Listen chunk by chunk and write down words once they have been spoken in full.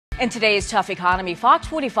In today's tough economy, Fox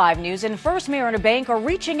 45 News and First Mariner Bank are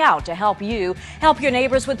reaching out to help you help your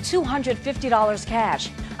neighbors with $250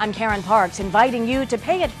 cash. I'm Karen Parks, inviting you to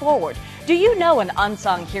pay it forward. Do you know an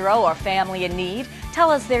unsung hero or family in need?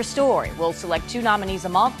 Tell us their story. We'll select 2 nominees a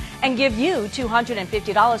month and give you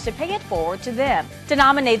 $250 to pay it forward to them. To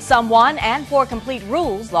nominate someone and for complete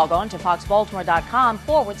rules, log on to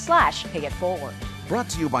foxbaltimore.com/pay it forward. Brought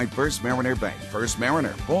to you by First Mariner Bank. First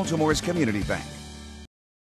Mariner, Baltimore's community bank.